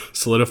kind of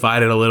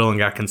solidified it a little and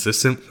got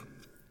consistent.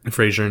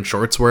 Frazier and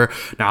Shorts were.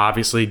 Now,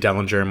 obviously,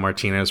 Dellinger and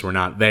Martinez were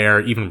not there.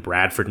 Even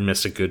Bradford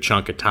missed a good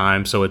chunk of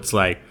time, so it's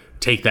like,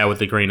 take that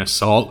with a grain of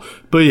salt.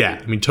 But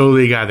yeah, I mean,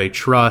 totally a guy they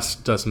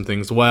trust, does some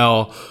things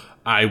well.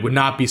 I would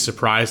not be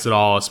surprised at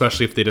all,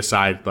 especially if they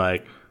decide,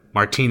 like,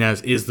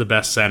 Martinez is the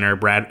best center.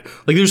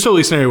 There's totally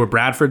a scenario where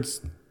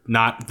Bradford's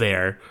not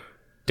there,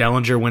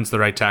 Dellinger wins the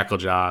right tackle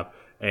job,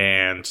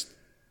 and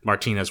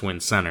Martinez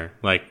wins center.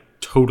 Like,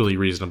 totally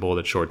reasonable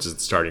that Shorts is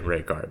the starting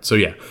right guard. So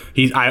yeah,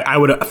 I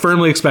would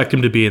firmly expect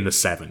him to be in the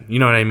 7. You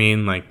know what I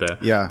mean? Like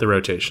the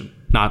rotation,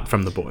 not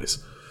from the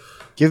boys.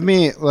 Let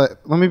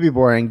me be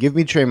boring. Give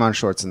me Trayvon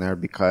Shorts in there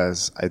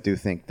because I do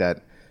think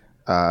that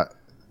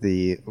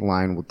the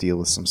line will deal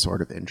with some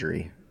sort of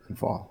injury in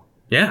fall.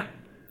 Yeah,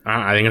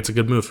 I think it's a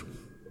good move.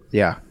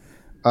 Yeah.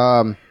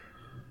 All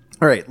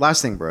right,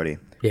 last thing, Brody.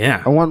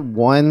 Yeah. I want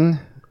one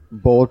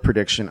bold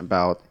prediction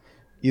about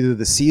either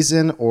the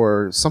season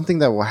or something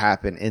that will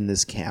happen in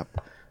this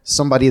camp.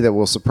 Somebody that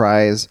will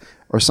surprise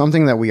or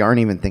something that we aren't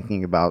even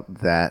thinking about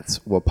that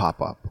will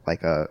pop up,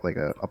 like a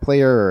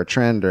player or a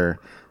trend or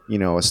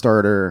a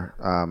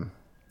starter,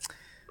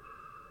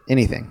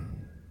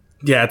 anything.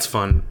 Yeah, it's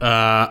fun.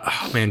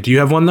 Oh man, do you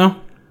have one though?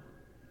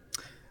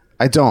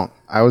 I don't.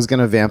 I was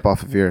gonna vamp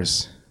off of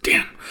yours.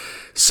 Damn.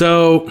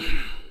 So, all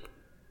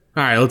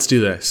right, let's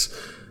do this.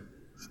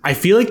 I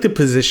feel like the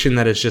position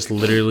that has just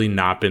literally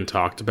not been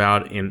talked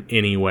about in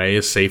any way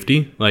is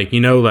safety.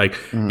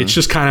 It's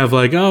just kind of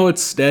like, oh,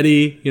 it's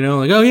steady.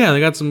 Like, oh yeah,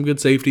 they got some good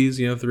safeties.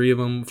 3 of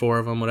them, 4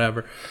 of them,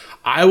 whatever.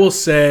 I will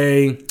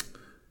say, man,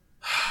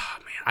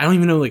 I don't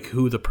even know like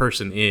who the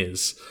person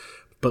is,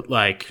 but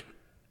like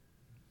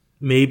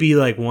maybe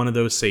like one of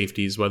those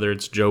safeties, whether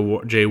it's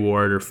Jay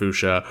Ward or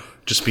Fuchsia,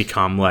 just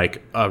become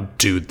like a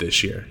dude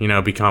this year.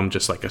 Become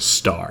just like a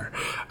star.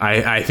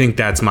 I think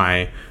that's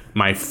my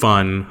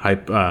fun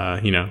hype,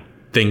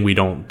 thing we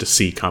don't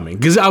see coming.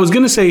 Because I was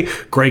gonna say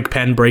Greg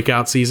Penn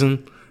breakout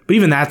season, but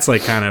even that's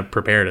like kind of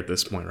prepared at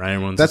this point, right?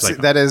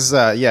 That is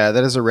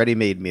a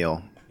ready-made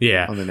meal.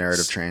 Yeah, on the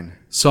narrative train.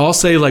 So I'll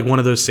say like one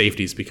of those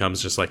safeties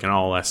becomes just like an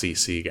all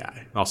SEC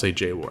guy. I'll say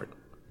Jay Ward.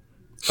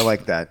 I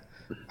like that.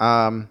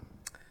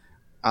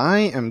 I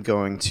am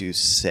going to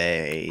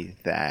say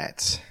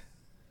that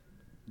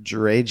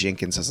Dre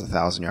Jenkins has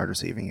 1,000-yard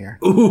receiving year.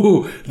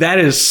 Ooh, that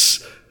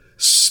is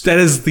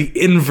the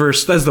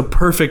inverse. That's the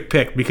perfect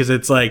pick because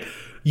it's like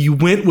you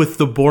went with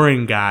the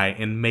boring guy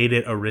and made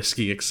it a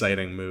risky,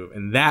 exciting move.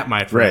 And that,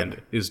 my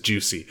friend, is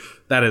juicy.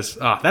 That's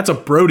a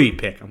Brody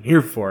pick. I'm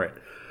here for it.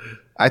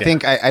 I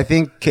think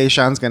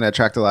Kayshawn's going to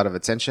attract a lot of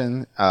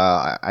attention.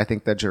 I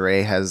think that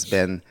Dre has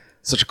been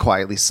such a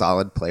quietly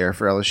solid player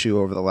for LSU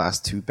over the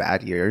last 2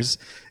 bad years,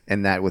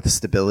 and that with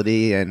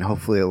stability and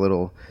hopefully a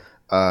little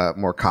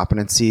more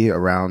competency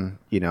around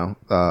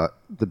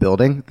the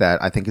building,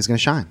 that I think is going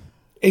to shine.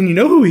 And you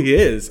know who he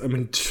is? I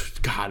mean,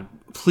 God,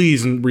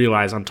 please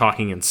realize I'm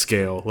talking in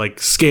scale. Like,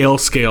 scale.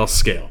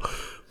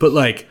 But,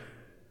 like,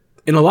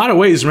 in a lot of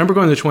ways, remember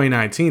going to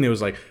 2019, it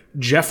was like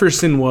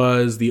Jefferson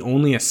was the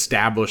only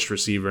established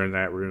receiver in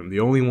that room, the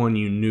only one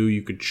you knew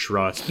you could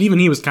trust. Even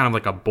he was kind of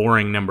like a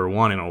boring number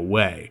 1 in a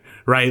way,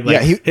 right?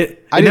 Like,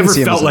 it never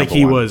felt like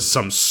he was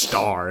some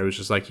star. It was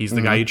just like he's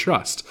the guy you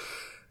trust.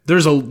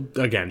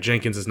 Again,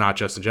 Jenkins is not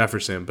Justin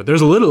Jefferson, but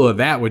there's a little of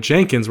that with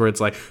Jenkins where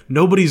it's like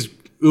nobody's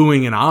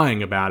oohing and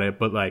ahhing about it,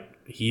 but like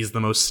he's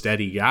the most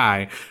steady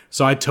guy.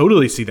 So I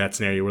totally see that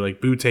scenario where like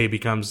Butte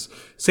becomes,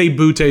 say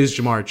Butte's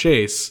Jamar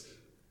Chase.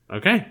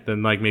 Okay,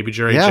 then like maybe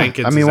Jerry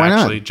Jenkins is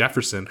actually not?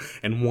 Jefferson,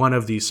 and one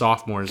of these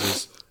sophomores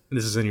is,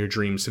 this is in your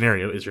dream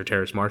scenario, is your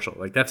Terrace Marshall.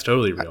 Like that's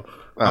totally real.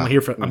 I'm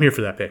here for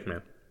that pick,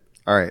 man.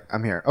 All right,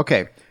 I'm here.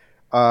 Okay,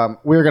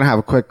 we're gonna have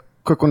a quick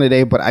one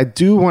today, but I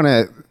do want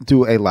to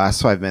do a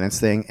last 5 minutes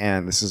thing,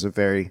 and this is a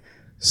very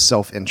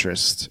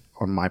self-interest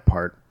on my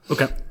part.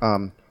 Okay.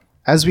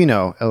 As we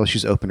know,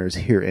 LSU's opener is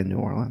here in New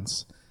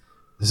Orleans.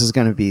 This is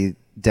going to be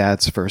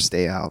Dad's first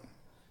day out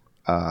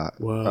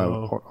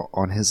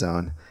on his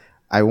own.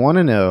 I want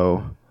to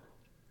know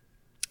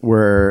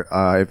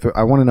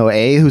I want to know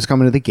A, who's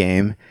coming to the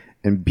game,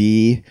 and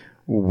B,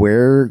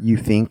 where you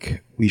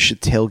think we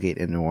should tailgate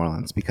in New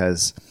Orleans,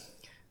 because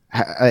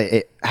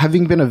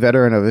having been a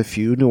veteran of a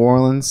few New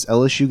Orleans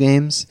LSU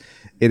games,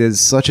 it is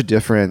such a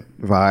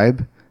different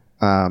vibe.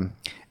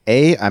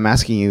 A, I'm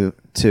asking you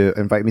to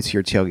invite me to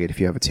your tailgate if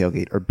you have a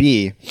tailgate, or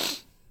B,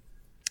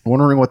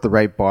 wondering what the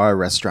right bar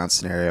restaurant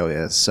scenario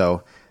is.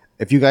 So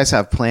if you guys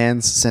have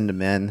plans, send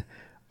them in,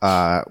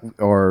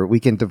 or we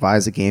can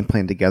devise a game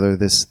plan together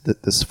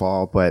this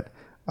fall. But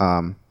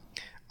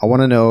I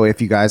want to know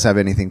if you guys have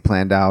anything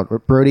planned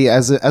out. Brody,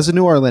 as a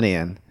New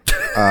Orleanian,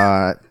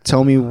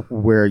 tell me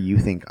where you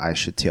think I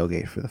should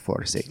tailgate for the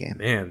Florida State game.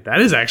 Man,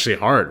 that is actually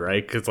hard,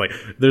 right? Because like,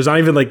 there's not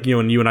even like,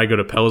 when you and I go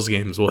to Pels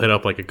games, we'll hit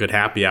up like a good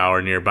happy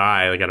hour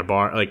nearby, like at a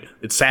bar. Like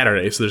it's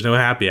Saturday, so there's no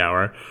happy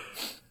hour.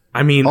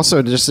 I mean,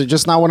 also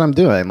just not what I'm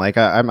doing. Like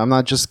I'm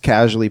not just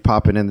casually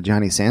popping into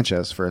Johnny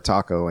Sanchez for a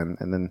taco and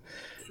then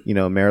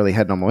merrily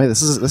heading on my way.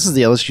 This is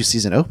the LSU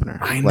season opener.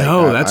 I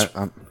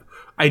know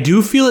I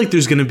do feel like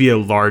there's going to be a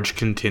large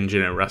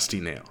contingent at Rusty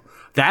Nail.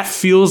 That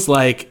feels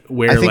like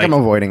where I think I'm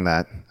avoiding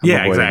that.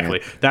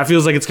 Exactly. That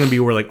feels like it's going to be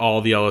where like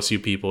all the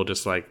LSU people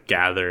just like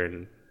gather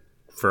and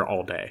for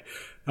all day.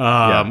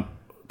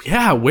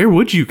 Yeah, where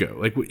would you go?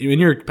 Like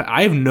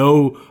I'm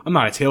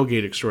not a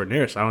tailgate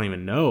extraordinaire, so I don't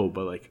even know,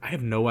 but like I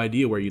have no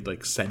idea where you'd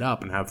like set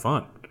up and have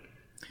fun.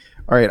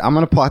 All right, I'm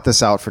going to plot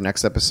this out for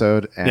next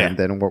episode, and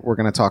then we're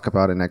going to talk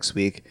about it next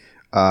week.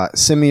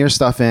 Send me your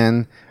stuff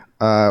in.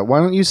 Why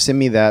don't you send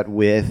me that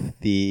with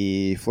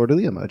the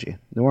Fleur-de-lis emoji,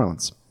 New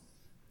Orleans?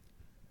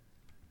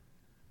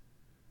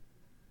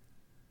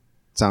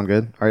 Sound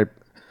good? All right.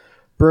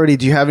 Brody,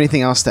 do you have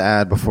anything else to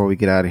add before we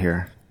get out of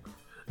here?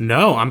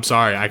 No, I'm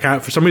sorry.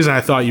 For some reason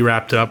I thought you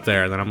wrapped it up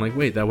there, and then I'm like,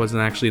 wait, that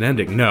wasn't actually an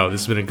ending. No,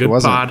 this has been a good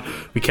pod.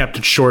 We kept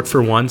it short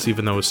for once,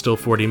 even though it was still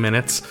 40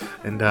 minutes.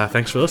 And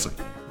thanks for listening.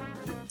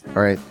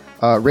 All right.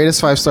 Rate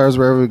us 5 stars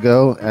wherever we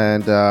go,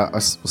 and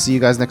we'll see you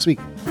guys next week.